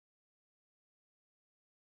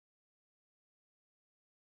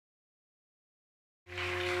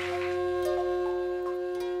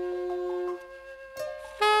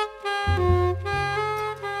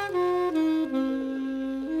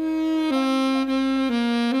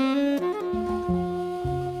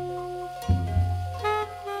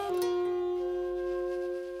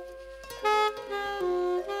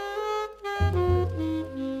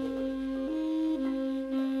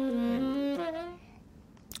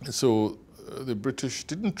So the British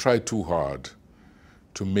didn't try too hard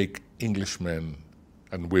to make Englishmen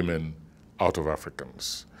and women out of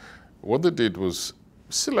Africans. What they did was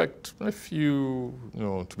select a few,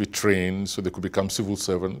 to be trained so they could become civil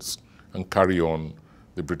servants and carry on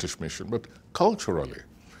the British mission. But culturally,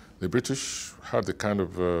 the British had the kind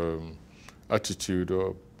of attitude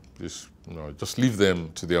of just leave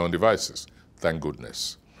them to their own devices, thank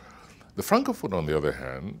goodness. The Francophone, on the other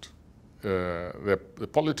hand, the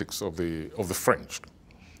politics of the French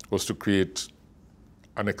was to create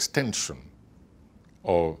an extension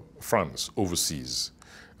of France overseas,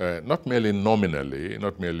 not merely nominally,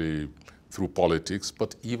 not merely through politics,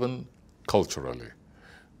 but even culturally,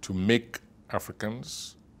 to make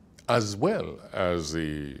Africans, as well as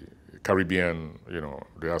the Caribbean,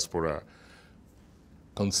 diaspora,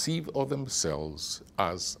 conceive of themselves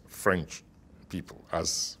as French people,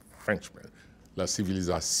 as Frenchmen, la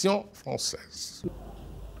civilisation française.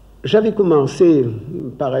 J'avais commencé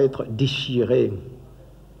par être déchiré,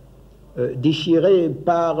 déchiré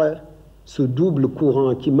par ce double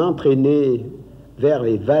courant qui m'entraînait vers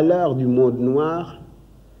les valeurs du monde noir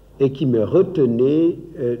et qui me retenait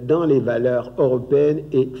dans les valeurs européennes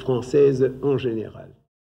et françaises en général.